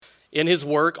in his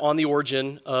work on the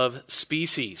origin of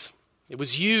species. It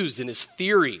was used in his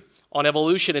theory on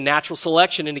evolution and natural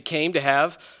selection, and it came to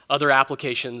have other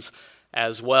applications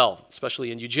as well,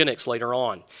 especially in eugenics later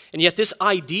on. And yet this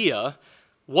idea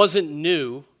wasn't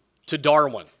new to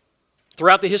Darwin.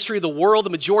 Throughout the history of the world, the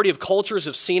majority of cultures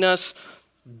have seen us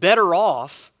better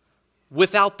off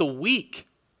without the weak.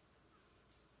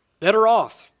 Better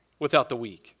off without the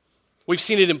weak. We've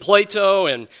seen it in Plato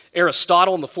and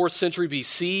Aristotle in the 4th century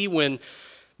BC when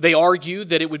they argued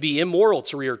that it would be immoral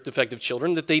to rear defective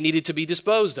children, that they needed to be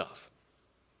disposed of.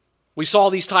 We saw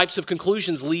these types of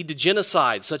conclusions lead to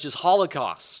genocide, such as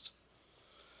Holocaust.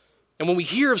 And when we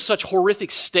hear of such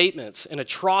horrific statements and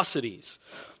atrocities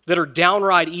that are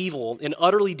downright evil and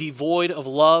utterly devoid of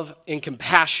love and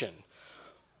compassion,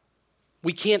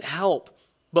 we can't help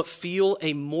but feel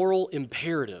a moral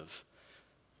imperative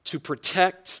to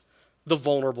protect the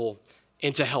vulnerable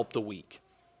and to help the weak.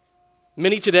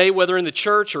 Many today, whether in the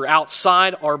church or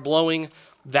outside, are blowing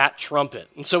that trumpet.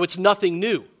 And so it's nothing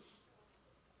new.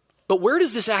 But where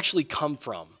does this actually come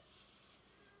from?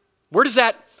 Where does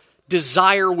that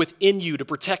desire within you to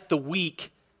protect the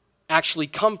weak actually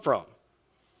come from?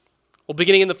 Well,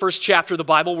 beginning in the 1st chapter of the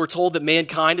Bible, we're told that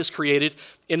mankind is created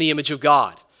in the image of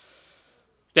God,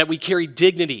 that we carry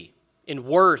dignity and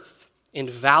worth and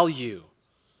value,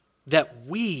 that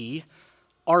we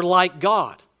are like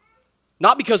God.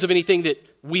 Not because of anything that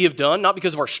we have done, not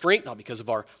because of our strength, not because of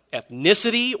our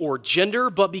ethnicity or gender,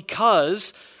 but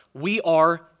because we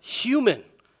are human.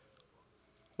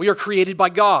 We are created by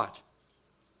God.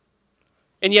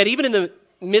 And yet, even in the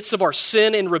midst of our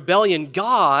sin and rebellion,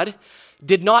 God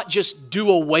did not just do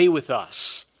away with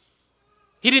us.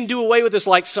 He didn't do away with us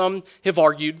like some have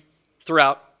argued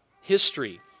throughout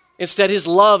history. Instead, his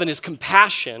love and his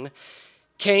compassion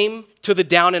came to the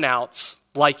down and outs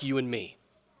like you and me.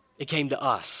 It came to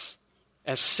us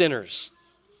as sinners.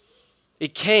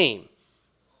 It came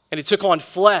and it took on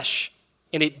flesh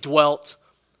and it dwelt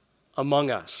among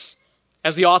us.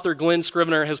 As the author Glenn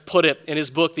Scrivener has put it in his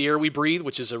book, The Air We Breathe,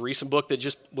 which is a recent book that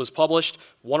just was published,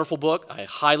 wonderful book. I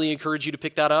highly encourage you to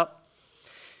pick that up.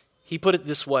 He put it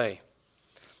this way: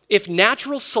 if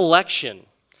natural selection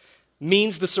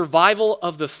means the survival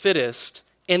of the fittest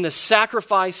and the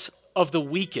sacrifice of the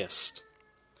weakest,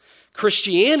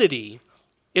 Christianity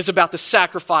is about the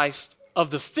sacrifice of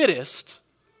the fittest,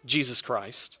 Jesus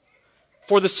Christ,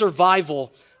 for the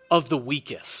survival of the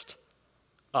weakest,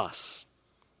 us.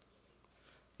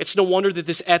 It's no wonder that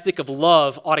this ethic of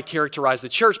love ought to characterize the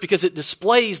church, because it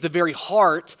displays the very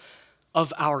heart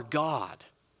of our God.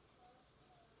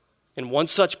 And one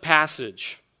such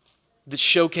passage that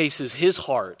showcases his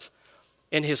heart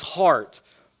and his heart,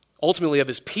 ultimately of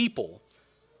his people,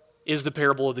 is the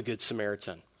parable of the Good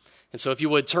Samaritan. And so if you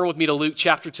would, turn with me to Luke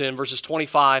chapter 10, verses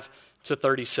 25 to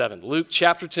 37. Luke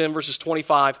chapter 10, verses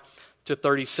 25 to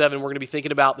 37. We're going to be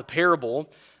thinking about the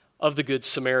parable of the Good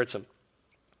Samaritan.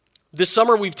 This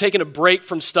summer, we've taken a break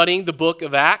from studying the book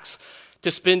of Acts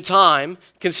to spend time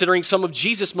considering some of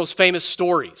Jesus' most famous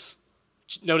stories,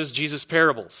 known as Jesus'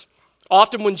 parables.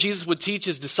 Often when Jesus would teach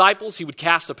his disciples, he would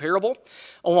cast a parable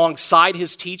alongside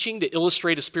his teaching to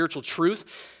illustrate a spiritual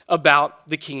truth about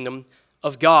the kingdom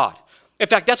of God. In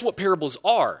fact, that's what parables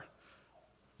are.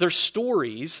 They're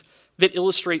stories that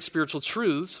illustrate spiritual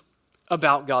truths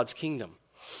about God's kingdom.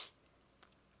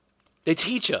 They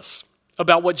teach us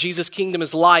about what Jesus' kingdom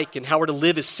is like and how we're to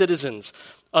live as citizens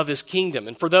of his kingdom.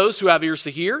 And for those who have ears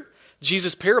to hear,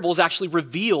 Jesus' parables actually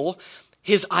reveal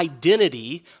his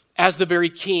identity as the very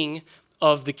king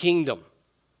of the kingdom.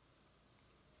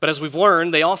 But as we've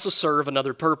learned, they also serve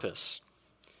another purpose.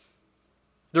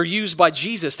 They're used by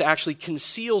Jesus to actually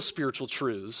conceal spiritual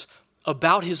truths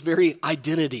about his very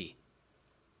identity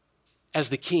as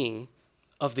the king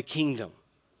of the kingdom.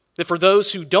 That for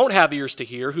those who don't have ears to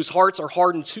hear, whose hearts are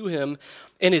hardened to him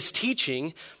and his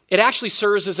teaching, it actually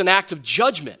serves as an act of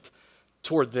judgment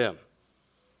toward them.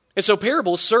 And so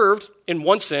parables served, in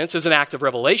one sense, as an act of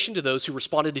revelation to those who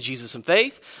responded to Jesus in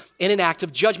faith, and an act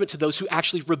of judgment to those who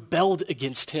actually rebelled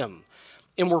against him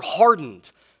and were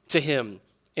hardened to him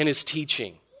and his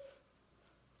teaching.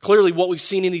 Clearly, what we've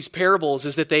seen in these parables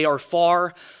is that they are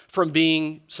far from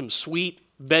being some sweet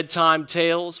bedtime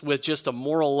tales with just a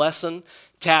moral lesson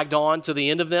tagged on to the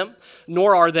end of them,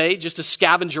 nor are they just a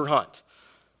scavenger hunt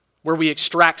where we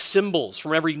extract symbols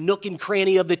from every nook and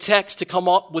cranny of the text to come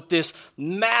up with this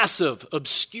massive,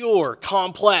 obscure,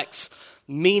 complex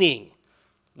meaning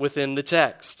within the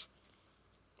text.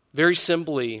 Very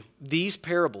simply, these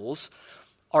parables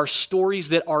are stories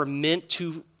that are meant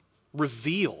to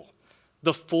reveal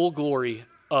the full glory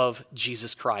of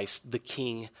Jesus Christ, the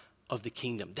King of the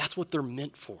kingdom. That's what they're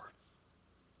meant for.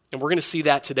 And we're going to see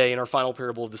that today in our final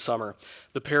parable of the summer,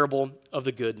 the parable of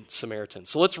the Good Samaritan.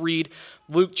 So let's read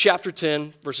Luke chapter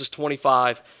 10, verses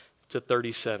 25 to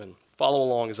 37. Follow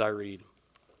along as I read.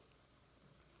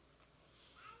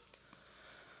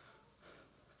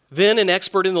 Then an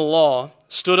expert in the law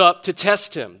stood up to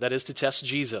test him, that is, to test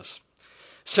Jesus,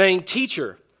 saying,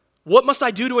 "Teacher, what must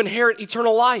I do to inherit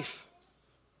eternal life?"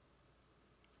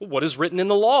 "What is written in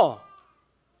the law?"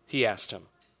 he asked him.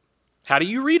 "How do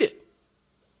you read it?"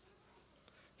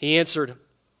 He answered,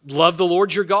 "Love the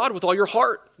Lord your God with all your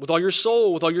heart, with all your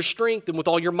soul, with all your strength, and with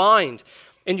all your mind,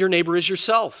 and your neighbor as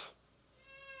yourself."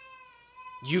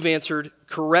 "You've answered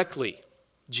correctly,"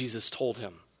 Jesus told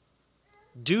him.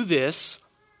 "Do this,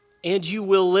 and you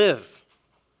will live."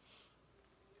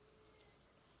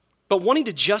 But wanting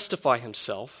to justify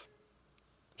himself,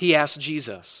 he asked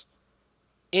Jesus,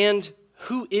 "And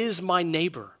who is my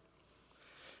neighbor?"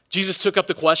 Jesus took up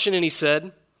the question and he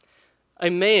said, "A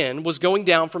man was going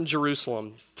down from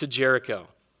Jerusalem to Jericho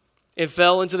and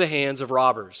fell into the hands of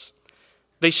robbers.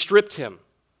 They stripped him,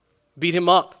 beat him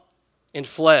up, and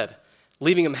fled,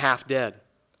 leaving him half dead.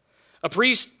 A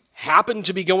priest happened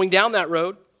to be going down that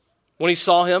road. When he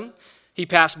saw him, he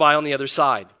passed by on the other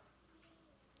side.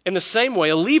 In the same way,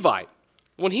 a Levite,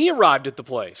 when he arrived at the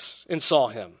place and saw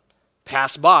him,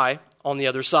 passed by on the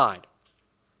other side.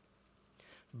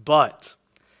 But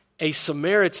a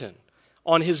Samaritan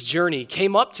on his journey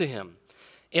came up to him,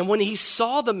 and when he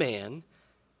saw the man,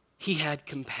 he had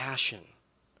compassion.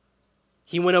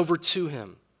 He went over to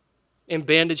him and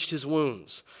bandaged his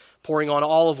wounds, pouring on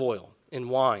olive oil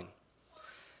and wine.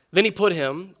 Then he put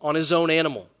him on his own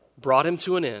animal, brought him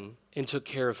to an inn, and took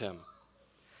care of him.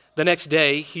 The next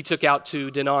day he took out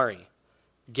 2 denarii,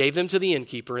 gave them to the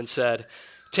innkeeper, and said,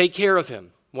 'Take care of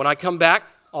him. When I come back,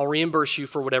 I'll reimburse you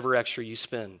for whatever extra you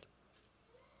spend.'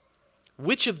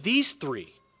 Which of these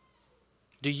 3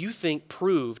 do you think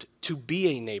proved to be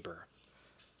a neighbor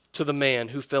to the man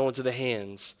who fell into the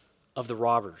hands of the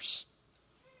robbers?"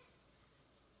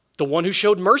 "The one who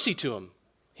showed mercy to him,"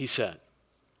 he said.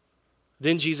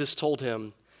 Then Jesus told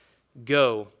him,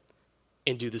 "Go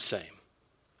and do the same."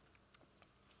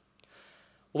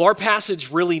 Well, our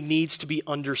passage really needs to be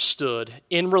understood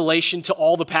in relation to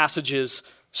all the passages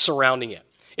surrounding it.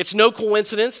 It's no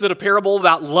coincidence that a parable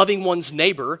about loving one's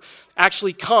neighbor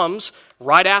actually comes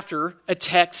right after a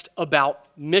text about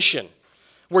mission,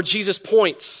 where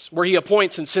he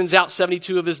appoints and sends out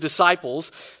 72 of his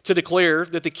disciples to declare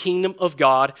that the kingdom of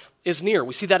God is near.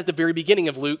 We see that at the very beginning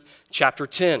of Luke chapter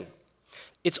 10.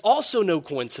 It's also no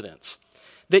coincidence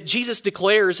that Jesus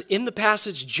declares in the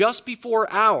passage just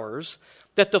before ours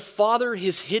that the Father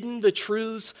has hidden the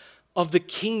truths of the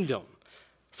kingdom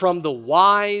from the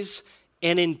wise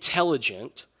and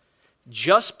intelligent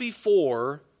just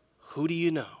before, who do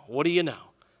you know? What do you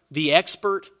know? The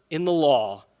expert in the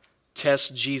law tests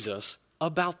Jesus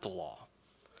about the law.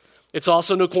 It's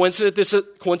also no coincidence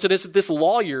that this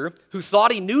lawyer who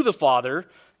thought he knew the Father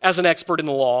as an expert in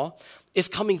the law is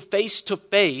coming face to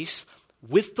face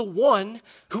with the one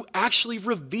who actually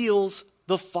reveals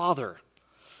the Father.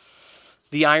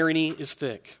 The irony is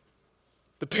thick.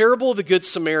 The parable of the Good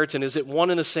Samaritan is at one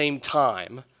and the same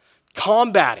time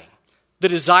combating the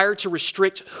desire to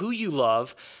restrict who you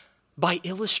love by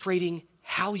illustrating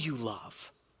how you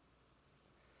love.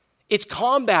 It's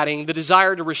combating the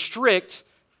desire to restrict,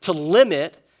 to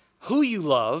limit who you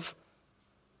love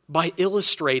by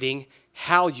illustrating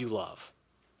how you love.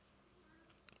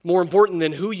 More important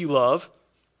than who you love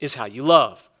is how you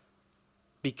love,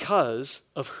 because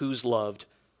of who's loved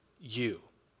you.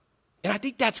 And I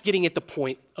think that's getting at the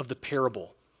point of the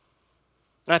parable.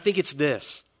 And I think it's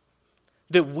this,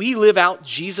 that we live out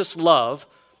Jesus' love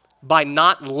by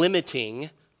not limiting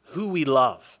who we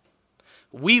love.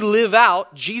 We live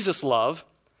out Jesus' love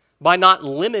by not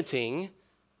limiting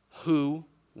who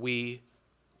we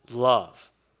love.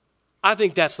 I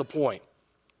think that's the point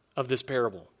of this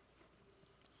parable.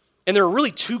 And there are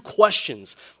really 2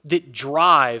 questions that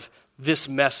drive this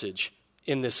message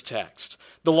in this text.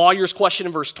 The lawyer's question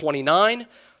in verse 29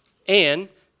 and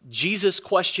Jesus'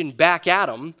 question back at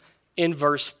him in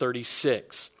verse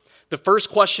 36. The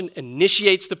first question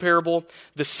initiates the parable.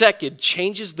 The second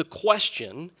changes the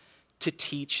question to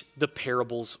teach the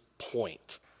parable's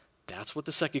point. That's what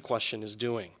the second question is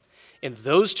doing. And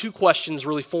those 2 questions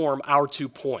really form our 2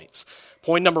 points.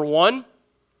 Point number 1,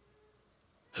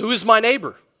 who is my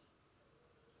neighbor?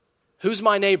 Who's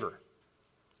my neighbor?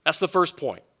 That's the first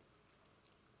point.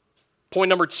 Point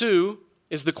number 2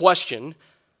 is the question,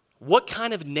 what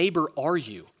kind of neighbor are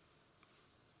you?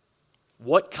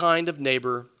 What kind of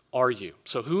neighbor are you?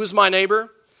 So who is my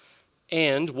neighbor?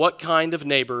 And what kind of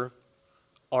neighbor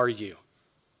are you?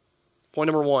 Point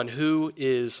number one, who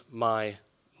is my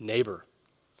neighbor?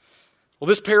 Well,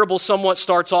 this parable somewhat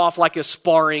starts off like a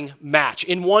sparring match.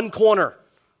 In one corner,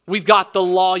 we've got the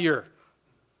lawyer.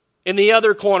 In the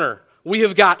other corner, we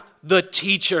have got the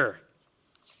teacher.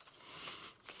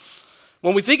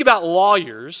 When we think about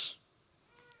lawyers,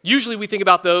 usually we think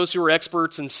about those who are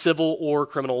experts in civil or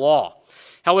criminal law.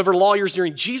 However, lawyers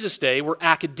during Jesus' day were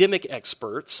academic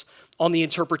experts on the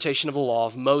interpretation of the law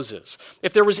of Moses.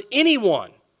 If there was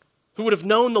anyone who would have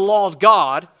known the law of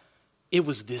God, it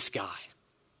was this guy.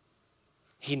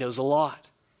 He knows a lot.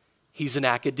 He's an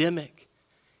academic.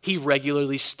 He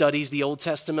regularly studies the Old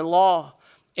Testament law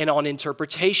and on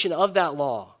interpretation of that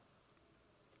law.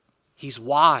 He's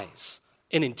wise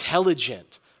and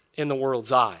intelligent in the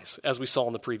world's eyes, as we saw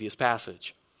in the previous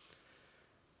passage.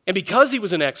 And because he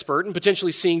was an expert and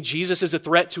potentially seeing Jesus as a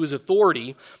threat to his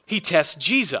authority, he tests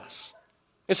Jesus.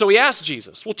 And so he asks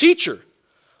Jesus, well, teacher,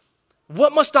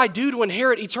 what must I do to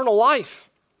inherit eternal life?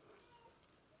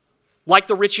 Like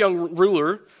the rich young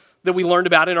ruler that we learned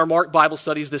about in our Mark Bible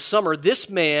studies this summer, this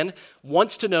man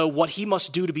wants to know what he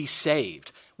must do to be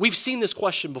saved. We've seen this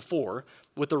question before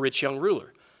with the rich young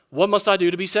ruler. What must I do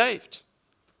to be saved?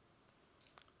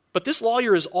 But this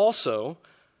lawyer is also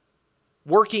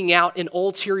working out an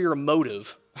ulterior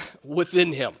motive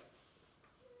within him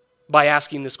by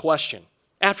asking this question.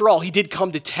 After all, he did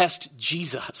come to test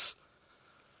Jesus.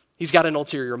 He's got an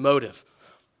ulterior motive.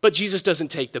 But Jesus doesn't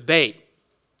take the bait.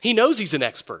 He knows he's an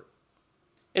expert.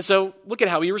 And so look at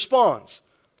how he responds.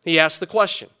 He asks the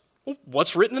question, well,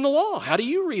 what's written in the law? How do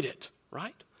you read it?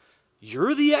 Right?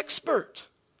 You're the expert.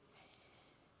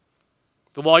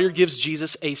 The lawyer gives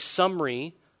Jesus a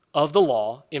summary of the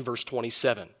law in verse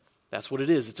 27. That's what it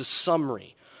is. It's a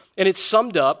summary. And it's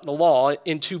summed up, the law,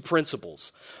 in two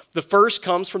principles. The first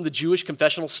comes from the Jewish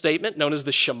confessional statement known as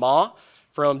the Shema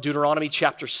from Deuteronomy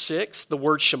chapter 6. The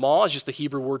word Shema is just the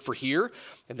Hebrew word for hear.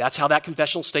 And that's how that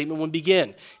confessional statement would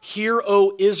begin. Hear,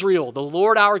 O Israel, the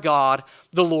Lord our God,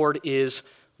 the Lord is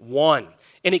one.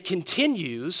 And it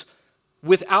continues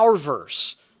with our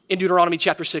verse in Deuteronomy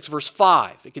chapter 6, verse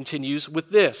 5. It continues with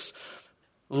this.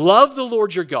 Love the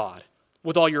Lord your God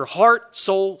with all your heart,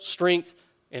 soul, strength,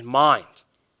 and mind.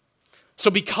 So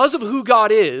because of who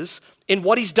God is and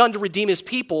what he's done to redeem his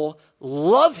people,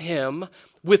 love him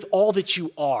with all that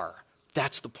you are.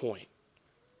 That's the point.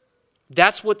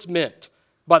 That's what's meant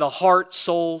by the heart,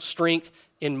 soul, strength,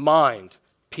 and mind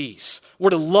piece. We're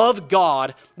to love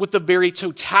God with the very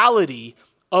totality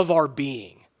of our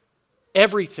being.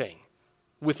 Everything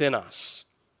within us.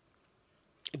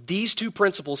 These two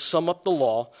principles sum up the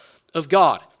law of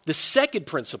God. The second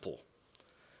principle,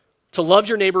 to love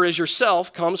your neighbor as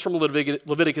yourself, comes from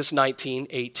Leviticus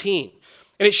 19:18.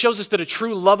 And it shows us that a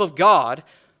true love of God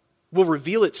will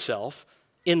reveal itself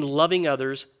in loving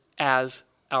others as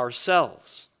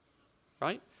ourselves,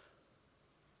 right?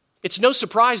 It's no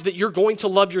surprise that you're going to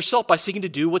love yourself by seeking to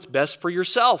do what's best for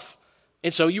yourself.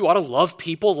 And so you ought to love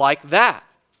people like that.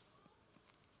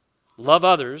 Love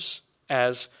others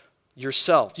as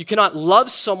yourself. You cannot love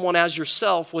someone as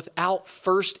yourself without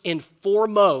first and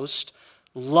foremost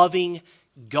loving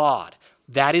God.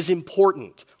 That is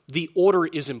important. The order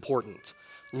is important.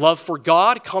 Love for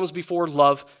God comes before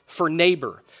love for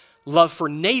neighbor. Love for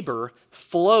neighbor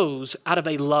flows out of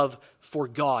a love for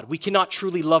God. We cannot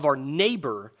truly love our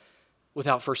neighbor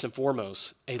without first and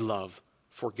foremost a love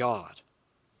for God.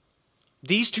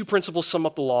 These two principles sum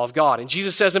up the law of God. And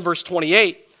Jesus says in verse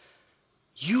 28,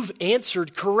 you've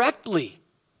answered correctly.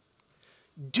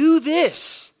 Do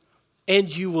this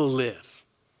and you will live.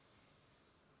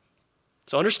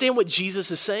 So understand what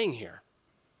Jesus is saying here,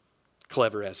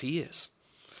 clever as he is.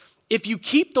 If you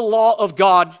keep the law of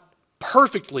God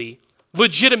perfectly,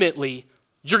 legitimately,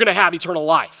 you're going to have eternal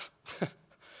life.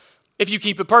 If you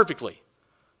keep it perfectly.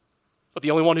 But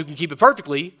the only one who can keep it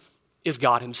perfectly is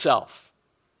God himself.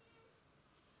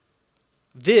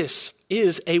 This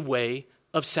is a way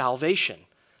of salvation.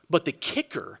 But the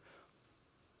kicker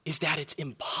is that it's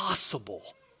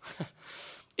impossible.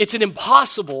 It's an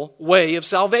impossible way of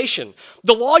salvation.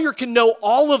 The lawyer can know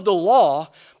all of the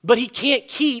law, but he can't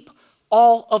keep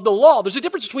all of the law. There's a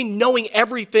difference between knowing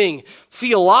everything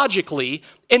theologically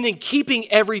and then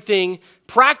keeping everything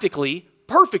practically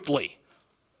perfectly.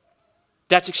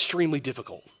 That's extremely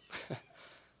difficult.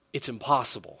 It's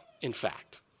impossible, in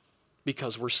fact,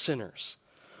 because we're sinners.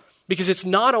 Because it's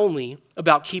not only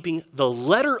about keeping the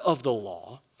letter of the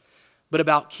law, but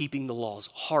about keeping the law's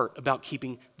heart, about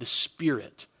keeping the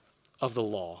spirit of the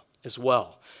law as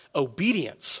well.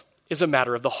 Obedience is a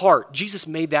matter of the heart. Jesus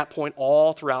made that point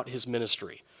all throughout his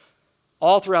ministry.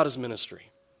 All throughout his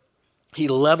ministry. He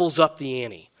levels up the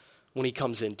ante when he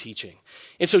comes in teaching.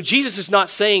 And so Jesus is not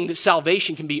saying that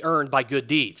salvation can be earned by good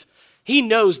deeds. He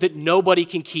knows that nobody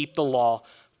can keep the law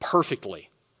perfectly.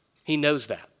 He knows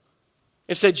that.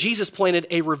 Instead, Jesus planted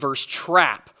a reverse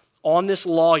trap on this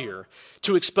lawyer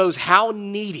to expose how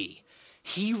needy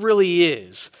he really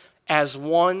is as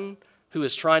one who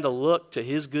is trying to look to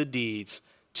his good deeds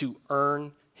to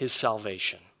earn his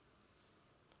salvation.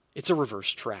 It's a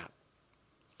reverse trap.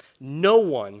 No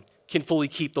one can fully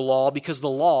keep the law because the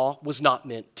law was not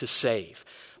meant to save.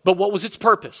 But what was its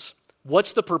purpose?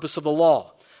 What's the purpose of the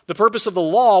law? The purpose of the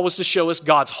law was to show us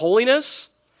God's holiness,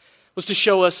 was to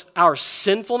show us our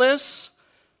sinfulness,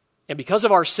 and because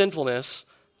of our sinfulness,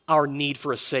 our need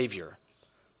for a Savior.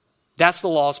 That's the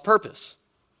law's purpose.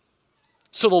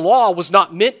 So the law was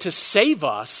not meant to save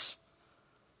us.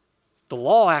 The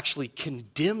law actually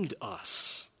condemned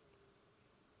us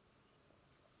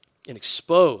and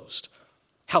exposed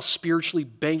how spiritually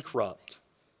bankrupt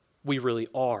we really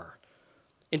are.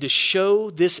 And to show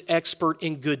this expert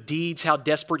in good deeds how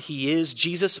desperate he is,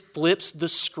 Jesus flips the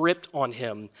script on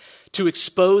him to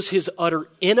expose his utter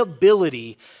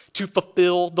inability to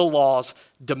fulfill the law's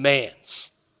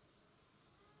demands.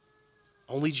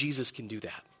 Only Jesus can do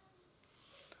that.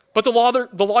 But the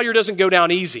lawyer doesn't go down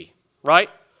easy, right?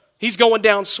 He's going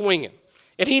down swinging.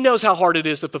 And he knows how hard it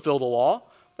is to fulfill the law.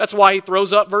 That's why he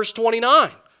throws up verse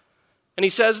 29. And he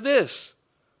says this,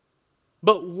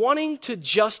 but wanting to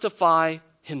justify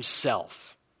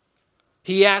himself,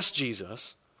 he asked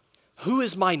Jesus, who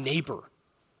is my neighbor?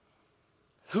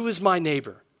 Who is my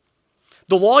neighbor?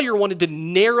 The lawyer wanted to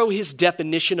narrow his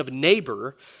definition of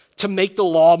neighbor to make the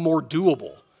law more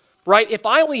doable, right? If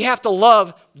I only have to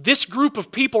love this group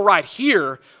of people right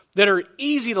here that are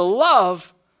easy to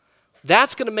love,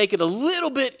 that's going to make it a little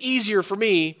bit easier for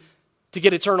me to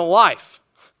get eternal life.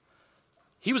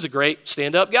 He was a great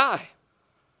stand-up guy,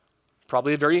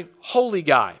 probably a very holy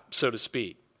guy, so to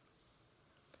speak.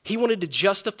 He wanted to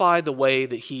justify the way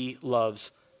that he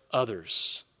loves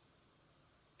others.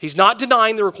 He's not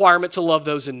denying the requirement to love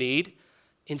those in need.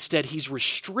 Instead, he's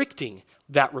restricting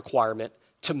that requirement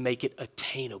to make it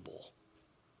attainable.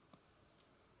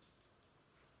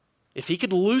 If he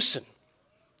could loosen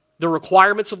the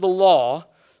requirements of the law,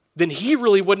 then he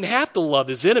really wouldn't have to love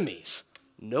his enemies.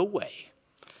 No way.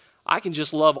 I can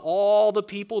just love all the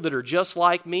people that are just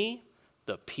like me,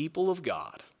 the people of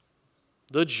God,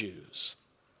 the Jews,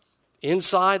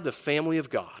 inside the family of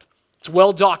God. It's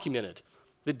well documented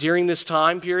that during this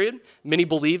time period, many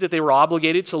believed that they were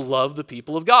obligated to love the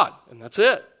people of God, and that's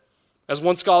it. As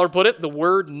one scholar put it, the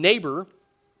word neighbor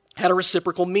had a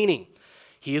reciprocal meaning.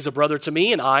 He is a brother to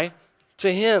me and I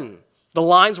to him. The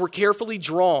lines were carefully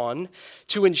drawn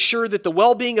to ensure that the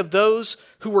well-being of those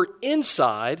who were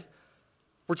inside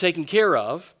were taken care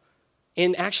of,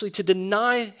 and actually to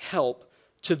deny help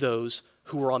to those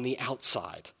who were on the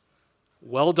outside.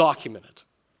 Well documented.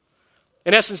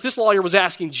 In essence, this lawyer was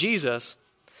asking Jesus,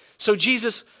 so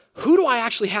Jesus, who do I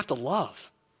actually have to love?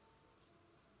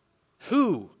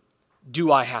 Who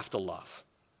do I have to love?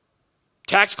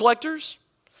 Tax collectors?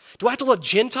 Do I have to love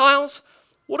Gentiles?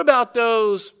 What about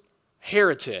those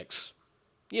heretics?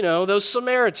 You know, those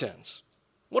Samaritans.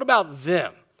 What about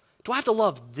them? Do I have to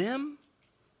love them?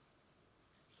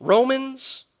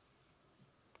 Romans?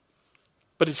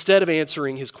 But instead of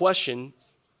answering his question,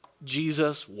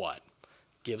 Jesus what?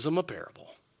 Gives him a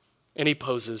parable. And he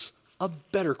poses a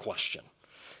better question.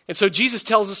 And so Jesus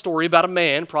tells a story about a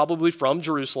man, probably from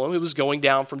Jerusalem, who was going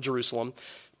down from Jerusalem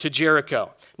to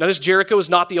Jericho. Now this Jericho is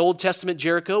not the Old Testament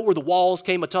Jericho where the walls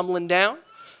came a-tumbling down.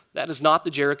 That is not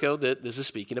the Jericho that this is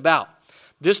speaking about.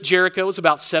 This Jericho is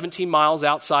about 17 miles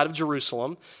outside of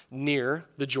Jerusalem, near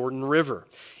the Jordan River.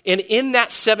 And in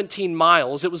that 17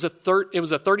 miles, it was a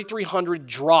 3,300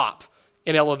 drop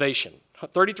in elevation.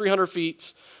 3,300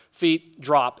 feet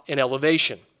drop in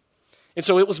elevation. And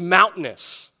so it was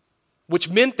mountainous, which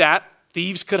meant that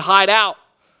thieves could hide out.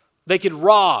 They could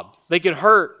rob, they could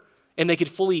hurt, and they could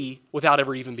flee without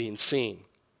ever even being seen.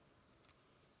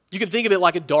 You can think of it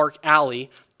like a dark alley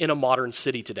in a modern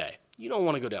city today. You don't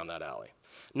want to go down that alley.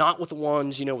 Not with the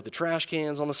ones, with the trash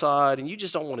cans on the side, and you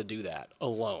just don't want to do that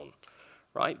alone,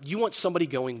 right? You want somebody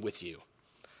going with you.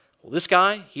 Well, this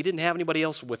guy, he didn't have anybody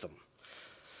else with him.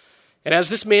 And as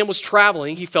this man was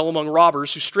traveling, he fell among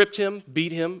robbers who stripped him,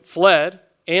 beat him, fled,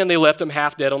 and they left him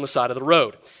half dead on the side of the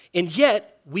road. And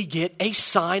yet, we get a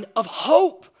sign of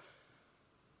hope.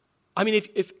 I mean,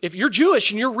 if you're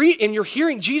Jewish and you're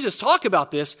hearing Jesus talk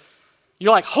about this,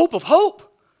 you're like, hope of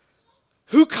hope.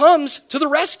 Who comes to the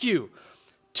rescue?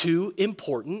 Two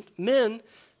important men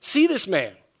see this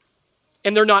man.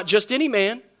 And they're not just any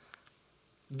man.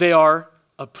 They are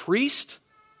a priest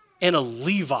and a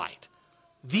Levite.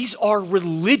 These are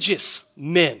religious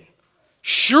men.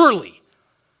 Surely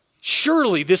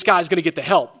this guy's going to get the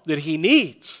help that he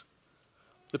needs.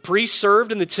 The priests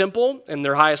served in the temple, and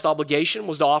their highest obligation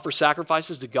was to offer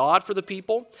sacrifices to God for the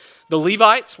people. The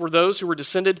Levites were those who were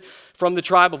descended from the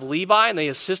tribe of Levi, and they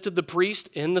assisted the priest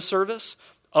in the service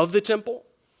of the temple.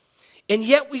 And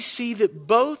yet we see that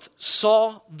both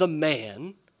saw the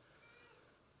man,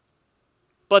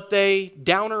 but they,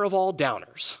 downer of all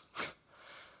downers,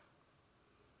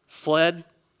 fled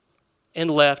and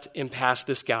left and passed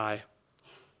this guy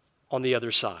on the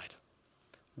other side.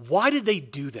 Why did they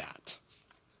do that?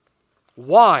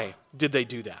 Why did they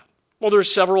do that? Well,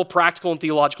 there's several practical and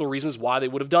theological reasons why they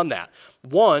would have done that.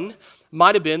 One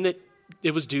might have been that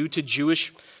it was due to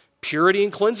Jewish purity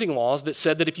and cleansing laws that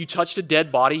said that if you touched a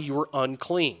dead body, you were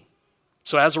unclean.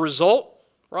 So as a result,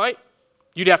 right,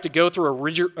 you'd have to go through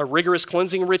a rigorous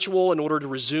cleansing ritual in order to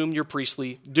resume your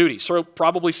priestly duty. So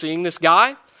probably seeing this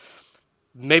guy,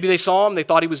 maybe they saw him, they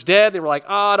thought he was dead. They were like,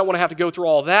 I don't want to have to go through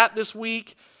all that this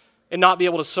week and not be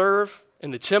able to serve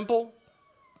in the temple.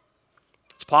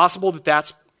 It's possible that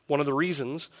that's one of the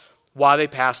reasons why they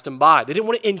passed him by. They didn't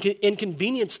want to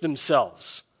inconvenience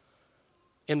themselves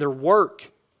in their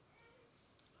work.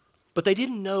 But they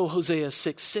didn't know Hosea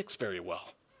 6:6 very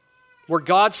well, where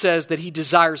God says that he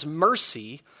desires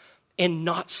mercy and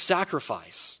not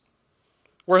sacrifice.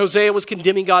 Where Hosea was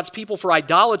condemning God's people for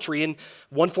idolatry, and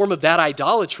one form of that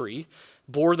idolatry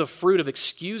bore the fruit of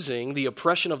excusing the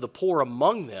oppression of the poor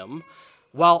among them,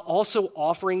 while also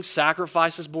offering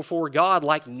sacrifices before God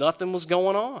like nothing was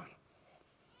going on.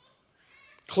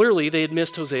 Clearly, they had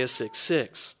missed Hosea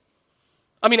 6:6.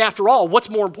 I mean, after all, what's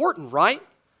more important, right?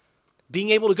 Being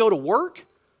able to go to work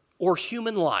or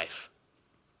human life?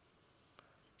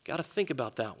 Got to think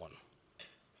about that one.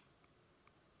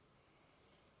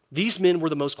 These men were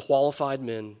the most qualified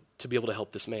men to be able to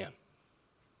help this man.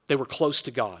 They were close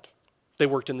to God. They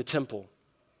worked in the temple.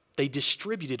 They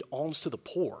distributed alms to the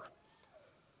poor.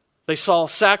 They saw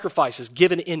sacrifices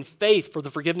given in faith for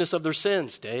the forgiveness of their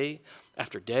sins day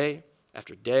after day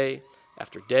after day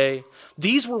after day.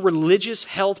 These were religious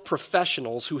health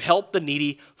professionals who helped the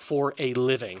needy for a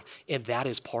living. And that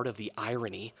is part of the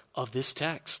irony of this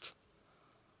text.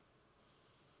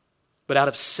 But out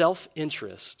of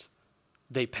self-interest,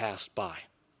 they passed by.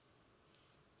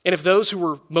 And if those who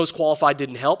were most qualified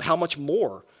didn't help, how much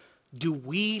more do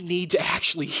we need to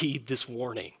actually heed this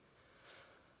warning?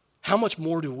 How much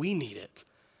more do we need it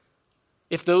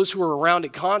if those who are around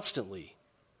it constantly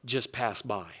just pass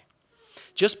by?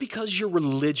 Just because you're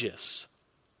religious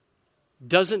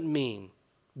doesn't mean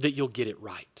that you'll get it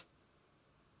right.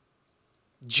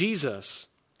 Jesus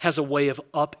has a way of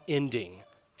upending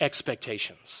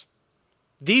expectations.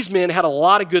 These men had a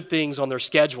lot of good things on their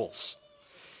schedules,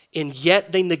 and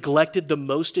yet they neglected the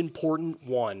most important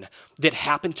one that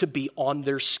happened to be on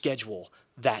their schedule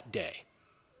that day.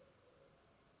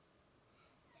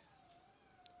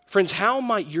 Friends, how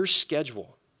might your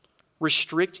schedule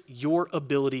restrict your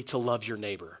ability to love your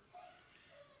neighbor?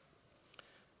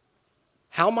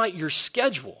 How might your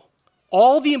schedule,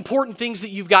 all the important things that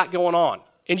you've got going on,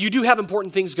 and you do have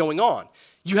important things going on,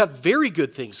 you have very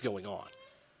good things going on,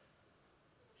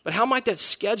 but how might that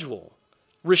schedule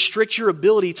restrict your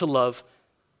ability to love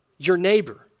your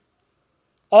neighbor?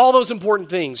 All those important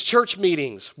things, church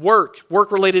meetings,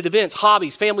 work-related events,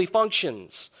 hobbies, family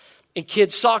functions, and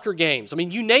kids' soccer games. I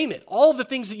mean, you name it, all of the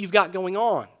things that you've got going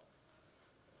on.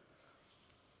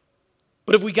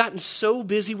 But have we gotten so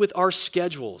busy with our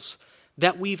schedules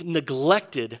that we've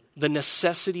neglected the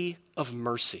necessity of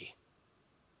mercy?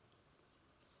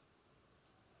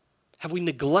 Have we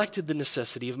neglected the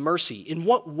necessity of mercy? In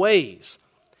what ways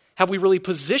have we really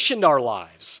positioned our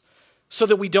lives so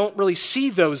that we don't really see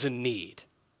those in need?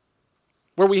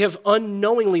 Where we have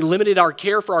unknowingly limited our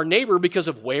care for our neighbor because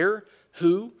of where,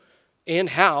 who, and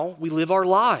how we live our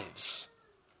lives.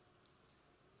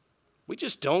 We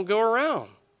just don't go around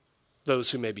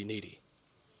those who may be needy.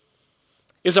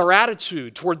 Is our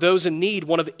attitude toward those in need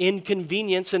one of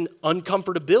inconvenience and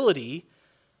uncomfortability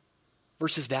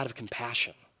versus that of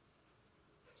compassion?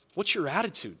 What's your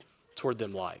attitude toward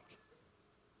them like?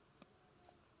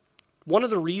 One of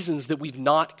the reasons that we've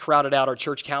not crowded out our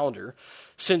church calendar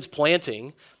since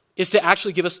planting is to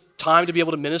actually give us time to be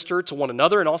able to minister to one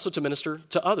another and also to minister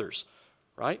to others,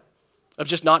 right? Of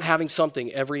just not having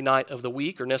something every night of the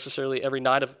week or necessarily every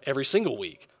night of every single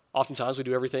week. Oftentimes we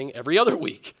do everything every other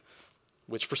week,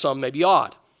 which for some may be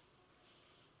odd.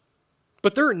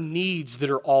 But there are needs that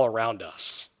are all around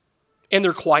us, and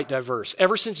they're quite diverse.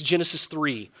 Ever since Genesis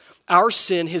 3, our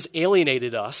sin has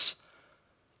alienated us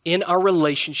in our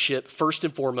relationship, first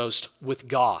and foremost, with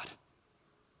God.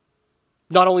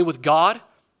 not only with God,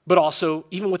 but also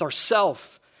even with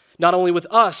ourselves, not only with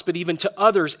us, but even to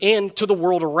others and to the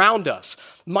world around us.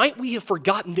 Might we have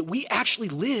forgotten that we actually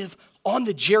live on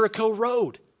the Jericho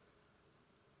road?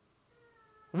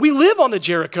 We live on the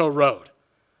Jericho road.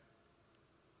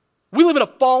 We live in a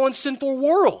fallen, sinful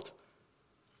world,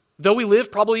 though we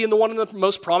live probably in one of the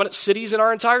most prominent cities in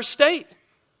our entire state.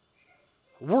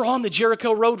 We're on the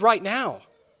Jericho road right now.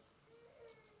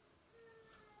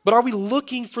 But are we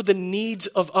looking for the needs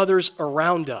of others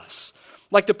around us?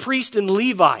 Like the priest and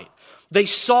Levite, they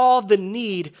saw the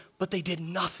need, but they did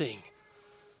nothing.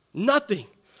 Nothing.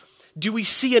 Do we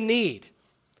see a need?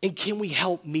 And can we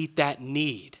help meet that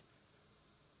need?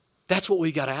 That's what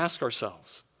we got to ask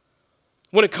ourselves.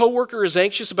 When a coworker is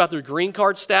anxious about their green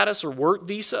card status or work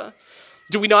visa,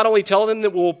 do we not only tell them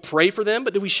that we'll pray for them,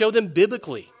 but do we show them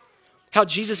biblically how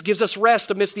Jesus gives us rest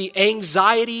amidst the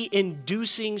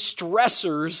anxiety-inducing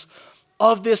stressors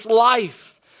of this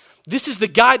life? This is the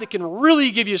guy that can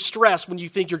really give you stress when you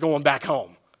think you're going back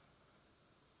home.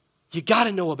 You got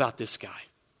to know about this guy.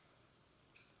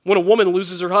 When a woman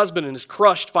loses her husband and is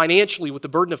crushed financially with the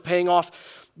burden of paying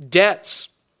off debts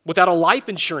without a life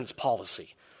insurance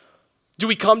policy, do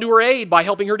we come to her aid by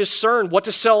helping her discern what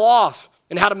to sell off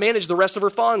and how to manage the rest of her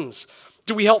funds?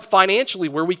 Do we help financially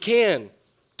where we can?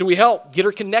 Do we help get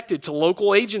her connected to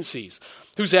local agencies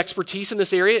whose expertise in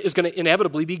this area is going to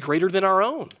inevitably be greater than our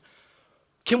own?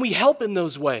 Can we help in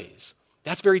those ways?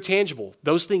 That's very tangible.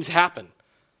 Those things happen,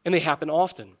 and they happen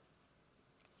often.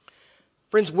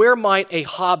 Friends, where might a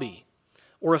hobby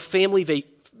or a family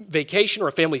vacation or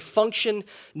a family function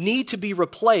need to be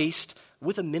replaced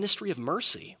with a ministry of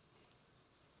mercy?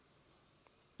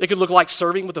 It could look like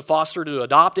serving with the foster to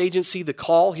adopt agency, The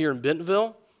Call here in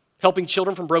Bentonville, helping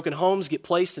children from broken homes get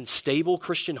placed in stable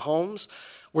Christian homes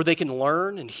where they can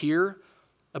learn and hear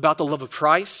about the love of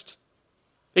Christ.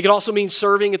 It could also mean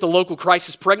serving at the local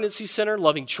crisis pregnancy center,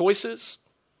 Loving Choices,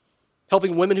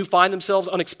 helping women who find themselves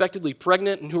unexpectedly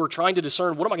pregnant and who are trying to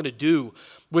discern, what am I going to do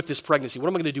with this pregnancy? What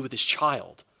am I going to do with this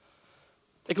child?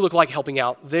 It could look like helping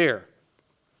out there.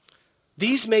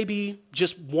 These may be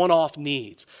just one-off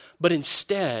needs, but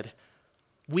instead,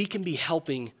 we can be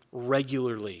helping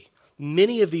regularly.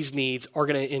 Many of these needs are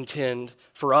going to intend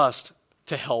for us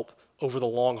to help over the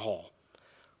long haul.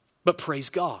 But praise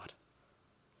God,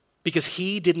 because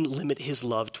he didn't limit his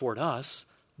love toward us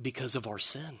because of our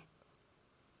sin.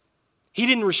 He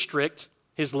didn't restrict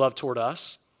his love toward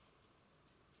us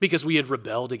because we had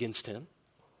rebelled against him.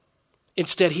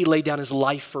 Instead, he laid down his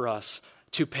life for us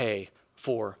to pay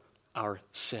for our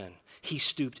sin. He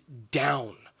stooped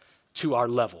down to our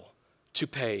level to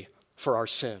pay for our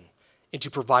sin and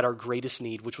to provide our greatest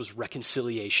need, which was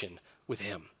reconciliation with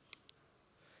him.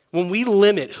 When we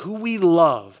limit who we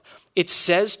love, it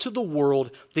says to the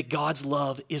world that God's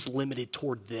love is limited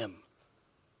toward them.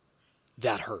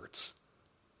 That hurts.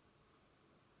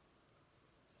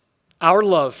 Our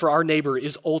love for our neighbor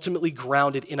is ultimately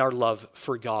grounded in our love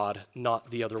for God,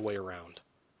 not the other way around.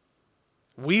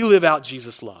 We live out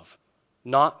Jesus' love,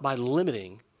 not by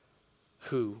limiting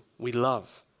who we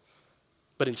love,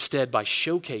 but instead by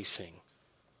showcasing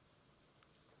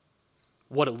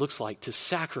what it looks like to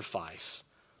sacrifice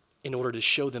in order to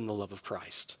show them the love of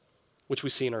Christ, which we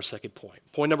see in our second point.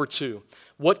 Point number 2,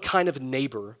 what kind of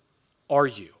neighbor are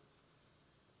you?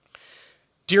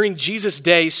 During Jesus'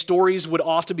 day, stories would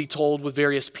often be told with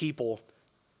various people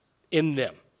in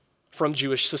them from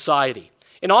Jewish society.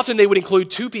 And often they would include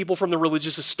 2 people from the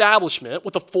religious establishment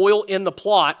with a foil in the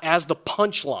plot as the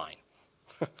punchline.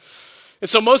 And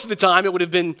so most of the time it would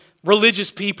have been religious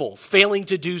people failing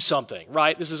to do something,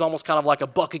 right? This is almost kind of like a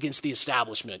buck against the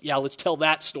establishment. Yeah, let's tell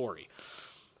that story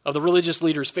of the religious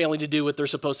leaders failing to do what they're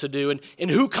supposed to do.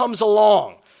 And who comes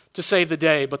along to save the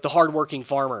day but the hardworking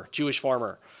farmer, Jewish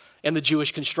farmer, and the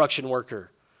Jewish construction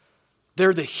worker?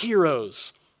 They're the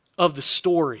heroes of the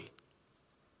story.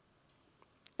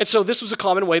 And so this was a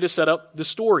common way to set up the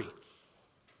story.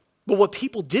 But what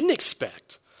people didn't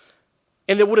expect,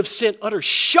 and that would have sent utter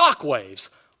shockwaves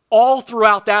all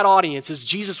throughout that audience as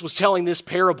Jesus was telling this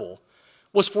parable,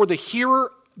 was for the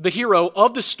hero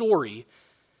of the story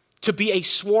to be a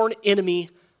sworn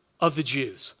enemy of the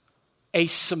Jews, a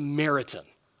Samaritan.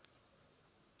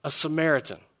 A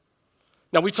Samaritan.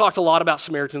 Now, we talked a lot about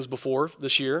Samaritans before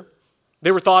this year.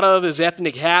 They were thought of as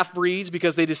ethnic half-breeds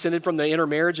because they descended from the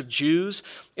intermarriage of Jews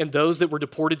and those that were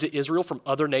deported to Israel from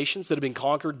other nations that had been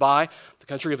conquered by the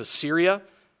country of Assyria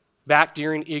back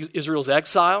during Israel's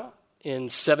exile in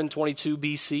 722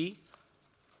 BC.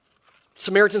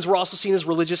 Samaritans were also seen as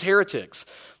religious heretics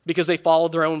because they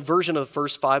followed their own version of the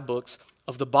first 5 books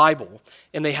of the Bible,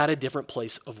 and they had a different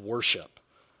place of worship.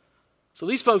 So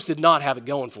these folks did not have it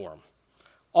going for them.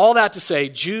 All that to say,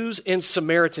 Jews and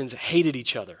Samaritans hated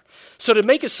each other. So to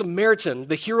make a Samaritan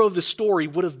the hero of the story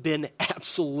would have been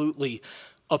absolutely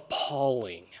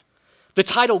appalling. The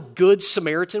title Good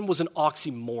Samaritan was an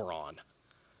oxymoron.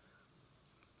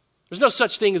 There's no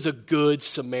such thing as a good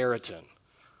Samaritan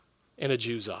in a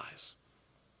Jew's eyes.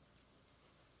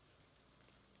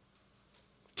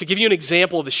 To give you an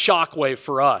example of the shockwave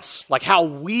for us, like how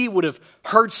we would have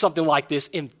heard something like this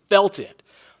and felt it,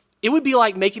 it would be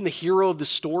like making the hero of the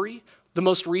story the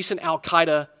most recent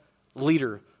Al-Qaeda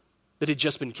leader that had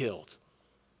just been killed,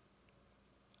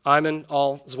 Ayman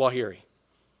al-Zawahiri.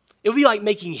 It would be like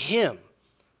making him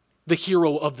the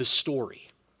hero of the story,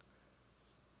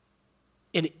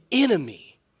 an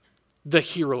enemy the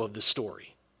hero of the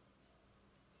story.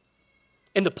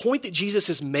 And the point that Jesus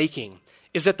is making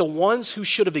is that the ones who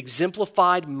should have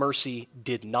exemplified mercy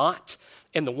did not,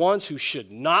 and the ones who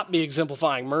should not be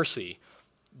exemplifying mercy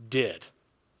did.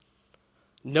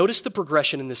 Notice the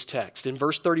progression in this text. In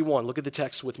verse 31, look at the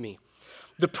text with me.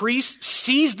 The priest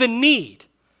sees the need,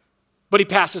 but he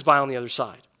passes by on the other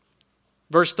side.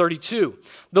 Verse 32,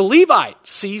 the Levite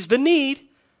sees the need,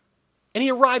 and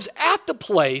he arrives at the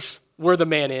place where the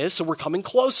man is, so we're coming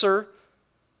closer,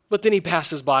 but then he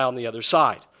passes by on the other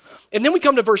side. And then we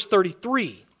come to verse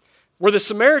 33, where the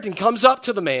Samaritan comes up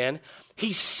to the man,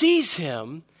 he sees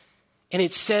him, and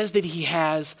it says that he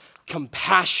has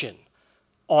compassion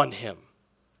on him.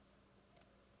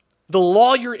 The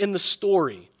lawyer in the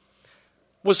story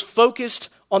was focused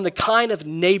on the kind of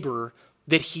neighbor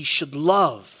that he should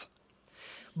love.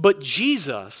 But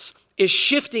Jesus is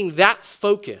shifting that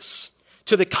focus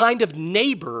to the kind of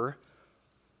neighbor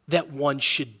that one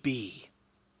should be.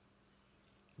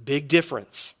 Big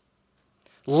difference.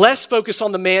 Less focus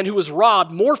on the man who was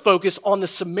robbed, more focus on the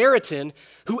Samaritan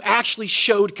who actually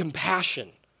showed compassion.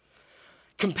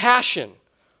 Compassion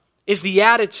is the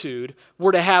attitude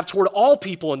we're to have toward all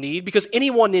people in need, because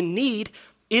anyone in need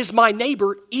is my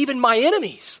neighbor, even my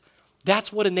enemies.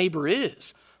 That's what a neighbor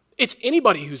is. It's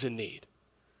anybody who's in need,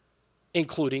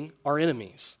 including our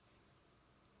enemies.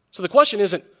 So the question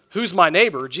isn't, who's my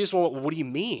neighbor? Jesus, well, what do you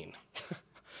mean?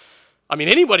 I mean,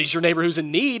 anybody's your neighbor who's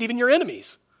in need, even your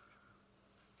enemies.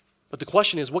 But the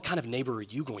question is, what kind of neighbor are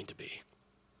you going to be?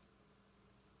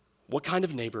 What kind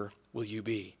of neighbor will you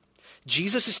be?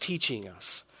 Jesus is teaching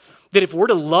us that if we're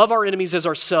to love our enemies as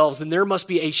ourselves, then there must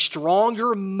be a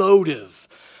stronger motive.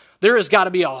 There has got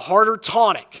to be a harder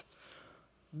tonic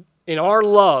in our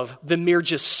love than mere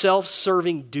just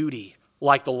self-serving duty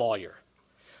like the lawyer.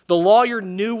 The lawyer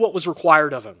knew what was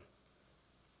required of him,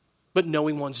 but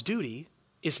knowing one's duty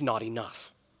is not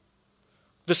enough.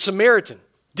 The Samaritan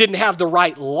didn't have the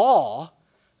right law,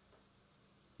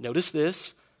 notice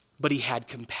this, but he had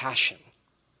compassion.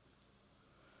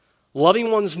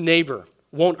 Loving one's neighbor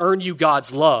won't earn you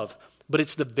God's love, but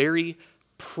it's the very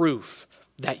proof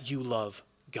that you love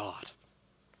God.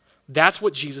 That's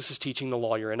what Jesus is teaching the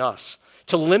lawyer and us.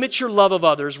 To limit your love of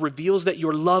others reveals that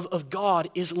your love of God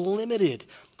is limited.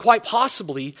 Quite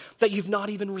possibly that you've not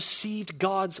even received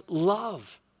God's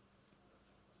love.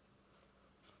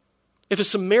 If a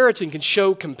Samaritan can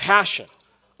show compassion,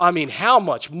 I mean, how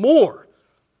much more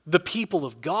the people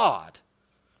of God?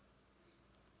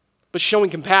 But showing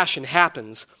compassion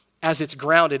happens as it's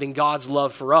grounded in God's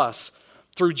love for us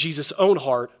through Jesus' own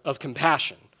heart of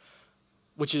compassion,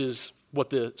 which is what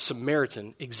the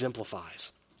Samaritan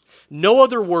exemplifies. No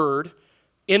other word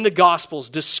in the Gospels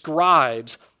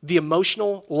describes the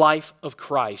emotional life of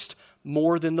Christ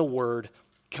more than the word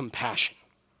compassion.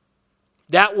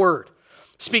 That word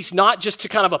speaks not just to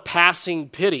kind of a passing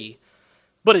pity,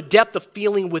 but a depth of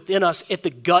feeling within us at the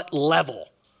gut level.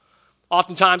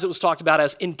 Oftentimes it was talked about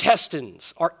as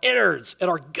intestines, our innards, and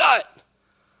our gut.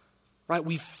 Right?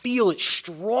 We feel it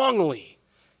strongly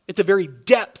at the very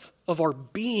depth of our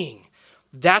being.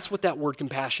 That's what that word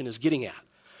compassion is getting at.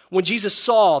 When Jesus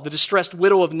saw the distressed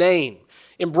widow of Nain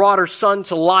and brought her son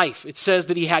to life, it says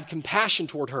that he had compassion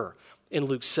toward her in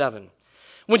Luke 7.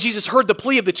 When Jesus heard the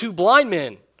plea of the two blind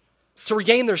men to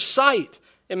regain their sight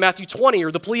in Matthew 20,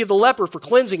 or the plea of the leper for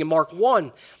cleansing in Mark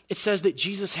 1, it says that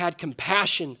Jesus had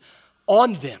compassion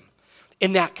on them,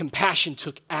 and that compassion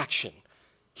took action.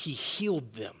 He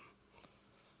healed them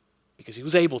because he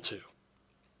was able to.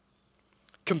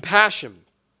 Compassion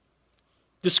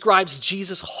describes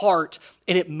Jesus' heart,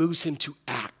 and it moves him to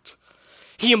act.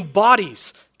 He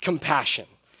embodies compassion,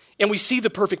 and we see the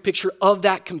perfect picture of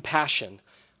that compassion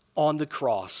on the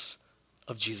cross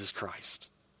of Jesus Christ.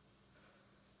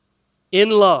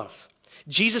 In love,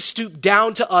 Jesus stooped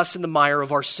down to us in the mire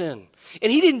of our sin.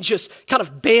 And he didn't just kind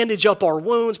of bandage up our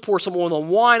wounds, pour some oil and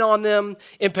wine on them,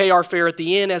 and pay our fare at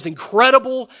the end, as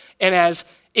incredible and as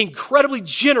incredibly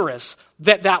generous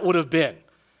that would have been.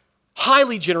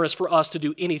 Highly generous for us to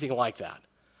do anything like that.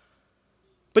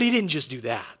 But he didn't just do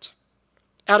that.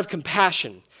 Out of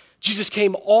compassion, Jesus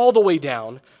came all the way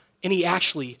down, and he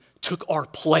actually took our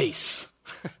place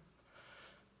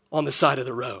on the side of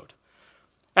the road.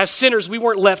 As sinners, we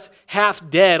weren't left half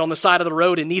dead on the side of the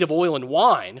road in need of oil and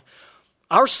wine.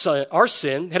 Our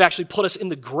sin had actually put us in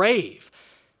the grave,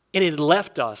 and it had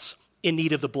left us in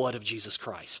need of the blood of Jesus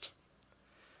Christ.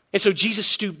 And so Jesus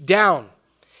stooped down.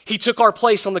 He took our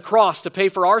place on the cross to pay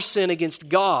for our sin against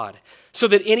God, so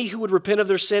that any who would repent of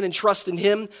their sin and trust in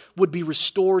him would be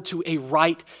restored to a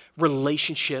right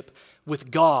relationship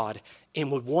with God,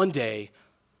 and would one day,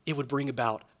 it would bring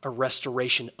about a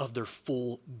restoration of their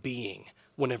full being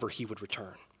whenever he would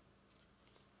return.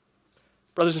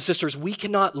 Brothers and sisters, we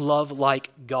cannot love like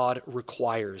God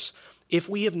requires if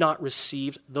we have not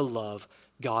received the love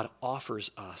God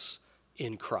offers us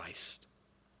in Christ.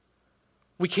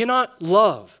 We cannot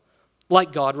love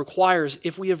like God requires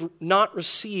if we have not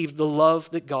received the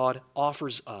love that God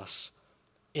offers us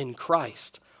in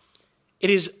Christ. It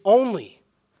is only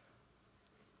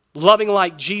loving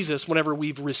like Jesus whenever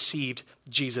we've received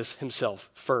Jesus himself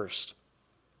first.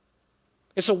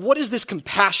 And so what does this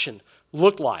compassion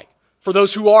look like for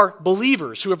those who are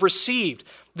believers, who have received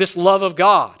this love of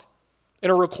God and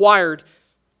are required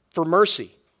for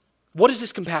mercy? What does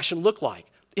this compassion look like?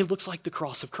 It looks like the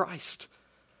cross of Christ.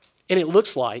 And it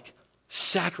looks like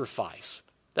sacrifice.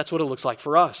 That's what it looks like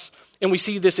for us. And we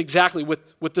see this exactly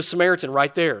with the Samaritan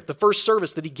right there. The first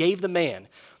service that he gave the man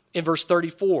in verse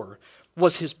 34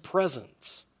 was his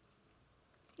presence.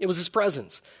 It was his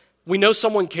presence. We know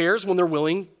someone cares when they're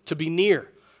willing to be near.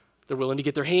 They're willing to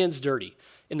get their hands dirty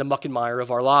in the muck and mire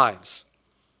of our lives.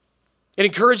 It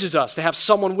encourages us to have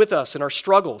someone with us in our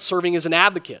struggle, serving as an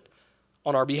advocate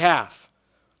on our behalf.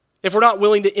 If we're not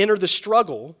willing to enter the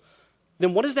struggle,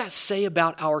 then what does that say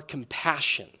about our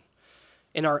compassion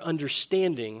and our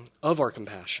understanding of our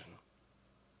compassion?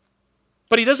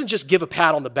 But he doesn't just give a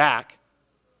pat on the back.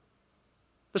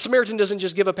 The Samaritan doesn't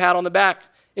just give a pat on the back.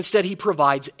 Instead, he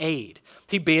provides aid.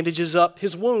 He bandages up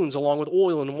his wounds along with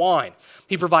oil and wine.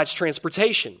 He provides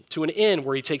transportation to an inn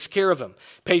where he takes care of him,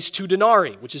 pays 2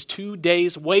 denarii, which is 2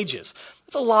 days' wages.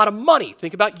 That's a lot of money.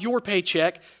 Think about your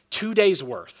paycheck, 2 days'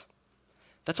 worth.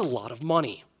 That's a lot of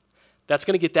money. That's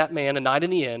going to get that man a night in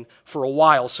the inn for a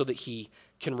while so that he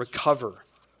can recover.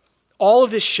 All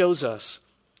of this shows us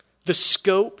the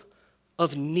scope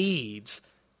of needs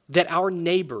that our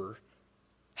neighbor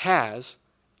has,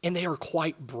 and they are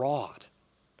quite broad.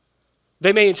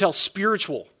 They may entail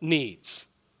spiritual needs.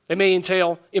 They may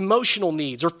entail emotional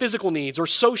needs or physical needs or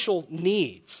social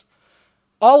needs.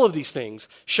 All of these things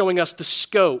showing us the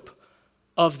scope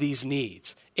of these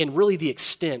needs and really the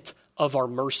extent of our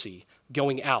mercy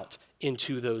going out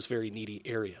into those very needy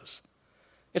areas.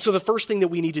 And so the first thing that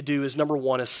we need to do is, number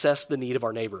one, assess the need of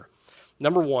our neighbor.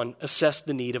 Number one, assess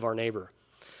the need of our neighbor.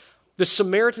 The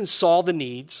Samaritan saw the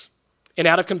needs, and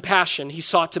out of compassion, he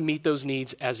sought to meet those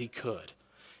needs as he could.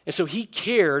 And so he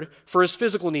cared for his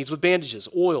physical needs with bandages,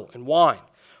 oil, and wine.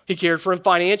 He cared for him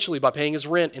financially by paying his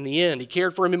rent in the end. He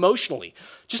cared for him emotionally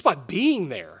just by being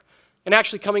there and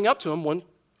actually coming up to him when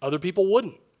other people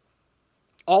wouldn't.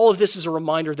 All of this is a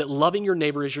reminder that loving your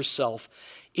neighbor as yourself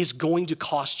is going to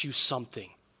cost you something.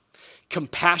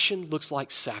 Compassion looks like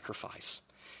sacrifice,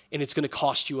 and it's going to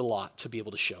cost you a lot to be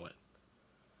able to show it.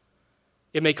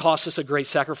 It may cost us a great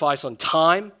sacrifice on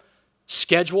time,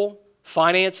 schedule,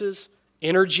 finances,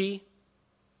 energy.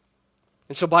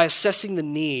 And so by assessing the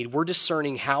need, we're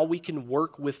discerning how we can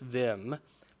work with them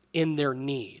in their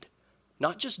need.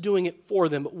 Not just doing it for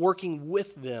them, but working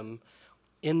with them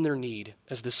in their need,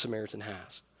 as this Samaritan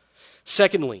has.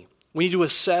 Secondly, we need to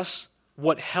assess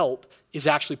what help is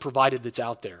actually provided that's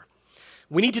out there.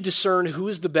 We need to discern who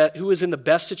is in the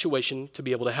best situation to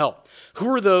be able to help.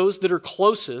 Who are those that are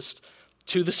closest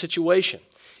to the situation?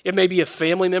 It may be a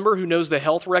family member who knows the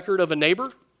health record of a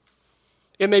neighbor.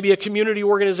 It may be a community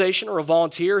organization or a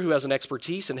volunteer who has an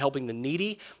expertise in helping the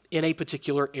needy in a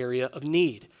particular area of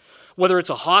need. Whether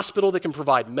it's a hospital that can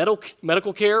provide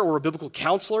medical care or a biblical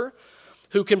counselor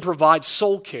who can provide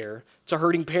soul care to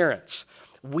hurting parents.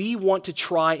 We want to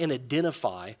try and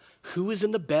identify who is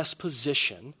in the best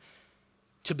position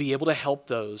to be able to help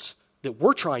those that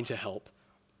we're trying to help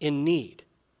in need.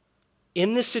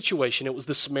 In this situation, it was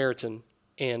the Samaritan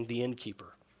and the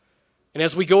innkeeper. And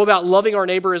as we go about loving our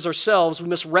neighbor as ourselves, we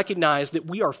must recognize that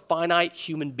we are finite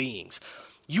human beings.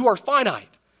 You are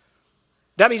finite.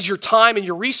 That means your time and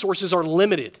your resources are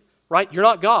limited, right? You're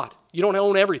not God. You don't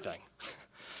own everything.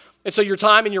 And so your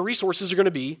time and your resources are going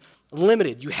to be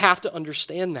limited. You have to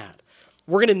understand that.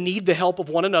 We're going to need the help of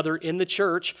one another in the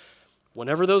church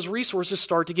whenever those resources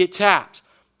start to get tapped,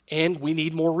 and we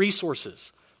need more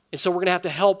resources. And so we're going to have to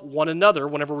help one another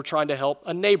whenever we're trying to help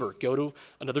a neighbor. Go to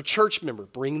another church member,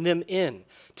 bring them in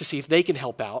to see if they can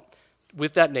help out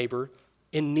with that neighbor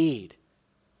in need.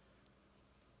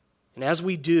 And as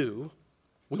we do,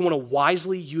 we want to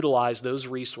wisely utilize those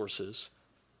resources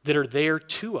that are there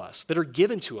to us, that are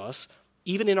given to us,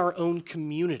 even in our own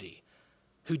community,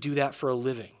 who do that for a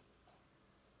living.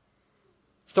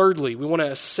 Thirdly, we want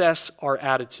to assess our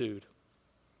attitude.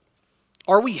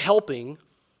 Are we helping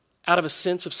out of a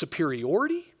sense of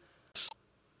superiority?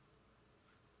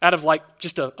 Out of like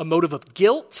just a motive of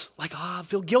guilt? Like, I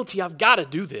feel guilty, I've got to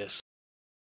do this.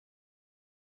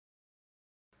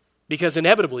 Because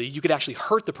inevitably, you could actually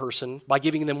hurt the person by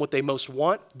giving them what they most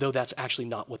want, though that's actually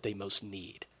not what they most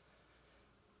need.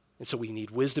 And so we need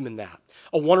wisdom in that.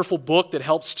 A wonderful book that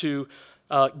helps to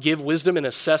give wisdom in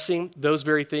assessing those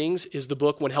very things is the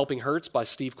book When Helping Hurts by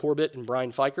Steve Corbett and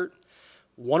Brian Fikert.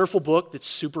 Wonderful book that's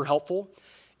super helpful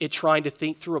in trying to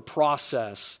think through a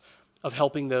process of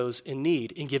helping those in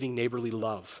need and giving neighborly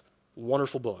love.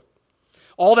 Wonderful book.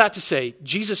 All that to say,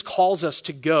 Jesus calls us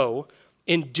to go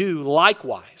and do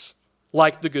likewise,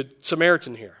 like the Good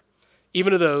Samaritan here,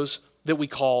 even to those that we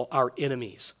call our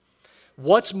enemies.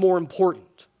 What's more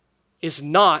important is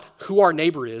not who our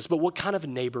neighbor is, but what kind of a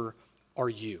neighbor are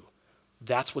you?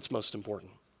 That's what's most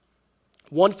important.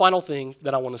 One final thing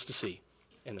that I want us to see,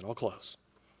 and then I'll close.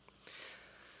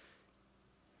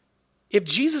 If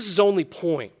Jesus' only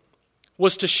point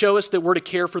was to show us that we're to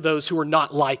care for those who are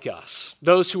not like us,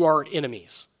 those who are our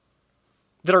enemies,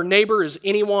 that our neighbor is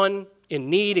anyone in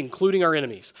need, including our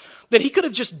enemies, then he could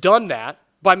have just done that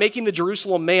by making the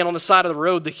Jerusalem man on the side of the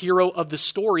road the hero of the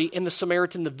story and the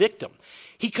Samaritan the victim.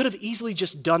 He could have easily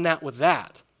just done that with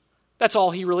that. That's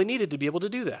all he really needed to be able to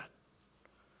do that.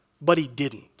 But he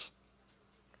didn't.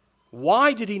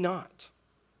 Why did he not?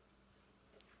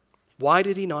 Why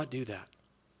did he not do that?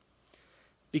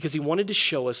 Because he wanted to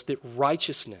show us that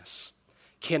righteousness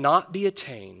cannot be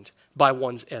attained by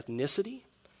one's ethnicity.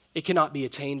 It cannot be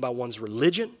attained by one's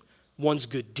religion, one's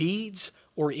good deeds,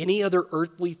 or any other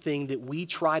earthly thing that we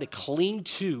try to cling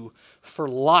to for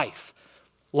life,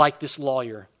 like this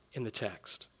lawyer in the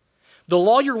text. The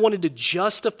lawyer wanted to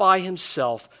justify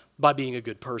himself by being a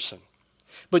good person.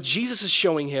 But Jesus is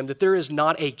showing him that there is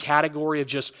not a category of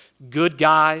just good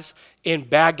guys and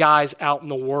bad guys out in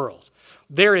the world.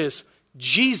 There is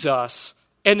Jesus,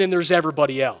 and then there's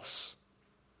everybody else.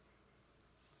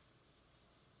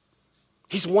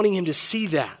 He's wanting him to see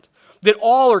that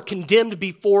all are condemned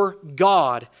before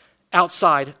God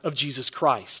outside of Jesus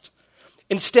Christ.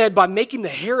 Instead, by making the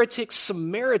heretic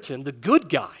Samaritan the good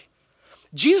guy,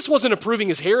 Jesus wasn't approving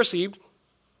his heresy,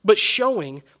 but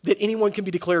showing that anyone can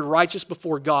be declared righteous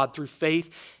before God through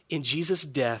faith in Jesus'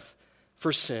 death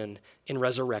for sin and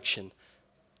resurrection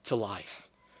to life.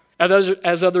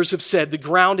 As others have said, the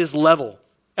ground is level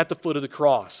at the foot of the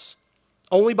cross.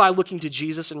 Only by looking to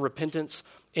Jesus in repentance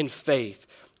and faith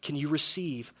can you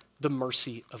receive the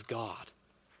mercy of God.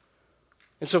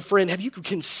 And so, friend, have you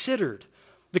considered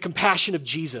the compassion of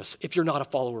Jesus if you're not a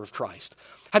follower of Christ?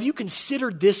 Have you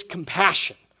considered this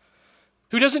compassion?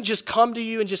 Who doesn't just come to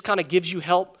you and just kind of gives you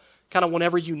help kind of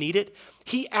whenever you need it.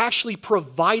 He actually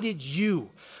provided you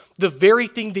the very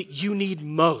thing that you need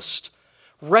most: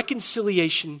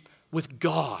 reconciliation with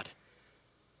God.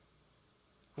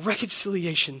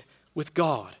 Reconciliation with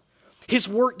God. His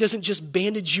work doesn't just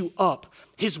bandage you up.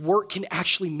 His work can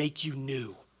actually make you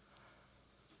new.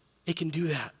 It can do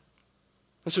that.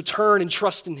 And so turn and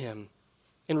trust in him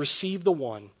and receive the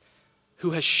one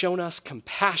who has shown us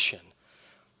compassion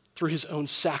through his own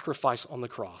sacrifice on the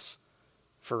cross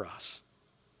for us.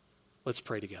 Let's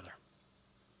pray together.